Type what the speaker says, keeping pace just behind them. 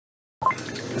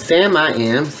Sam I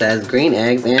am says green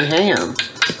eggs and ham.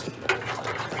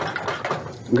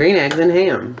 Green eggs and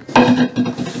ham.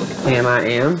 Sam I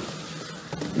am.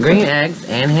 Green eggs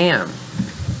and ham.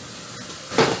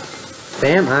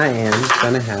 Sam I am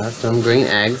gonna have some green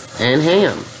eggs and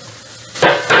ham.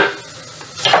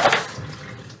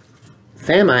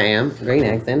 Sam I am. Green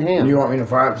eggs and ham. You want me to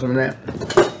fry up some of that?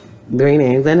 Green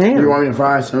eggs and ham. You want me to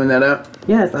fry some of that up?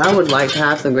 Yes, I would like to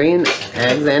have some green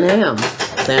eggs and ham.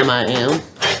 Sam I am.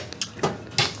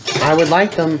 I would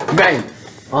like them Bang!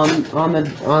 on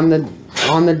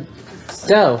the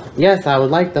stove. Yes, I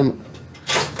would like them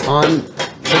on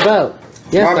the boat.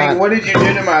 Yes, Mommy, what did you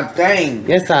do to my thing?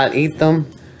 Yes, I'd eat them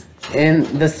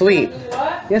in the sweet.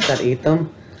 Yes, I'd eat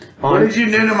them What did you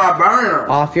do to my burner?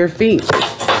 off your feet.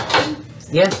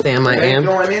 Yes, Sam, I am.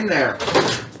 Going in there.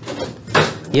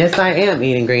 Yes, I am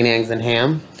eating green eggs and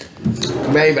ham.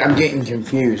 Babe, I'm getting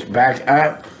confused. Back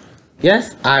up.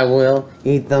 Yes, I will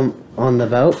eat them on the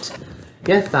boat.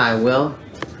 Yes, I will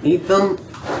eat them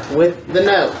with the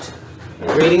note.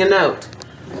 Reading a note.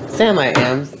 Sam I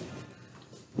am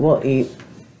will eat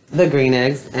the green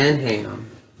eggs and ham.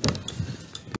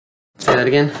 Say that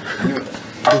again.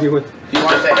 You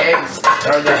want the eggs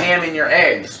or the ham in your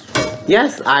eggs?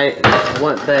 Yes, I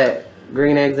want the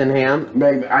green eggs and ham.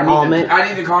 Babe, I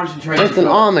need to concentrate. It's an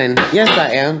almond. Yes,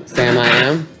 I am. Sam I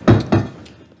am.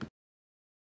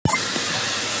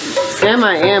 Sam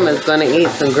I am is going to eat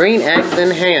some green eggs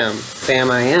and ham. Sam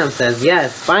I am says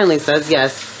yes. Finally says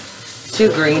yes to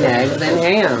green eggs and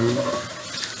ham.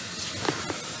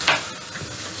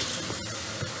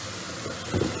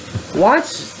 Watch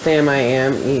Sam I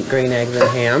am eat green eggs and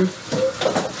ham.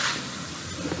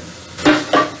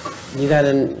 You got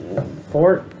a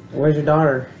fork? Where's your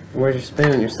daughter? Where's your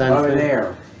spoon? Your son's Over spoon?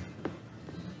 there.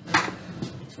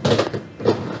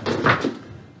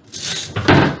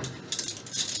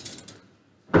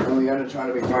 Oh, we gotta try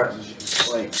to be quiet so she can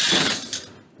sleep.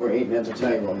 We're eating at the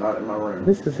table, not in my room.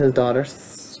 This is his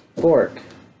daughter's fork.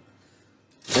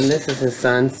 And this is his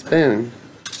son's spoon.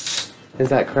 Is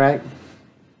that correct?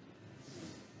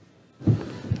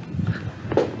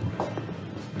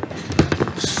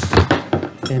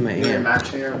 Sam I You in am. my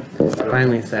chair?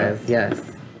 Finally says yes.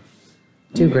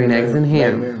 2 green eggs and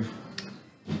ham.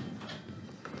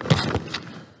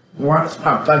 Why's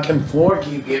my fucking floor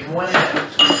keep getting wet?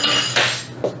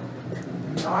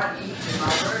 Not eating in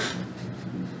my room.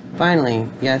 Finally,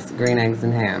 yes, green eggs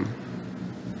and ham.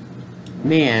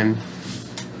 The end.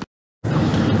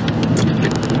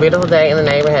 Beautiful day in the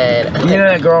neighborhood. You know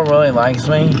that girl really likes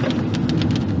me?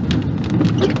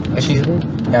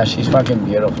 She's fucking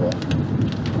beautiful.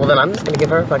 Well, then I'm just gonna give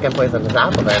her a fucking poisonous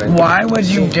apple then. Why would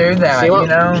you do that, you you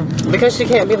know? Because she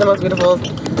can't be the most beautiful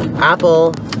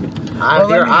apple out of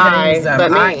your eyes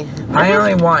but me. I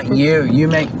only want you. You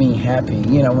make me happy.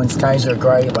 You know, when skies are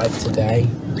gray like today.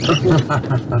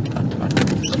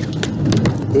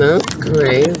 That's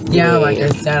crazy. Yeah, like I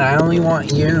said, I only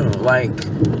want you. Like,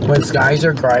 when skies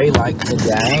are gray like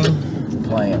today.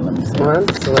 Play it, let me see.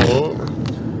 That's sweet.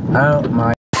 Oh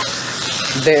my.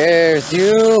 There's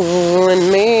you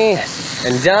and me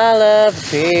and all of the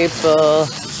people.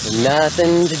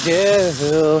 Nothing to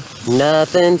do,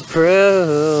 nothing to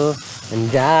prove.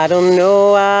 And I don't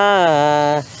know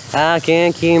why I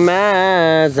can't keep my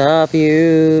eyes off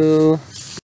you.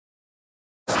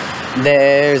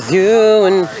 There's you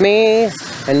and me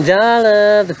and all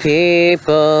of the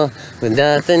people with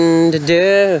nothing to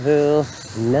do,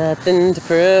 nothing to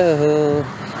prove.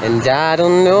 And I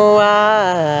don't know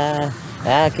why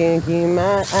I can't keep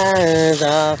my eyes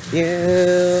off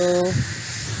you.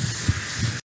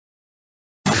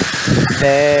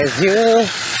 There's you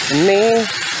and me.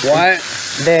 What?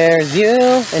 There's you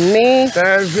and me.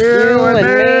 There's you and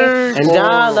me. And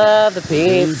all of the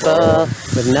people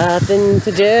with nothing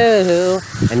to do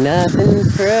and nothing to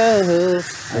prove.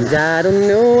 And I don't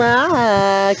know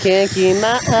why I can't keep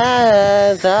my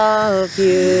eyes off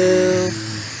you.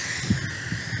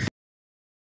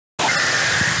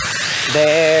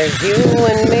 There's you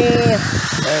and me.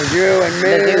 There's you and me.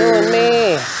 There's you and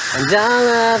me. And all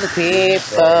of the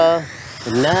people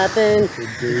with nothing to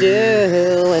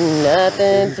do and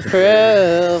nothing to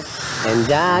prove.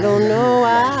 And I don't know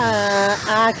why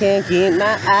I can't keep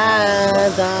my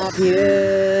eyes off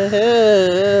you.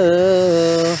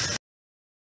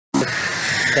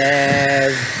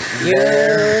 There's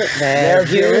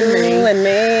you and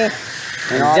me.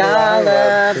 And all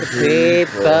of the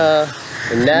people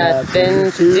with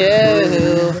nothing to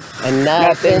do and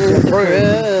nothing to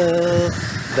prove.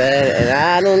 But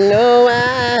I don't know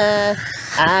why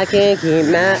I can't keep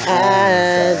my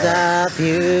eyes off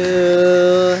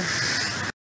you.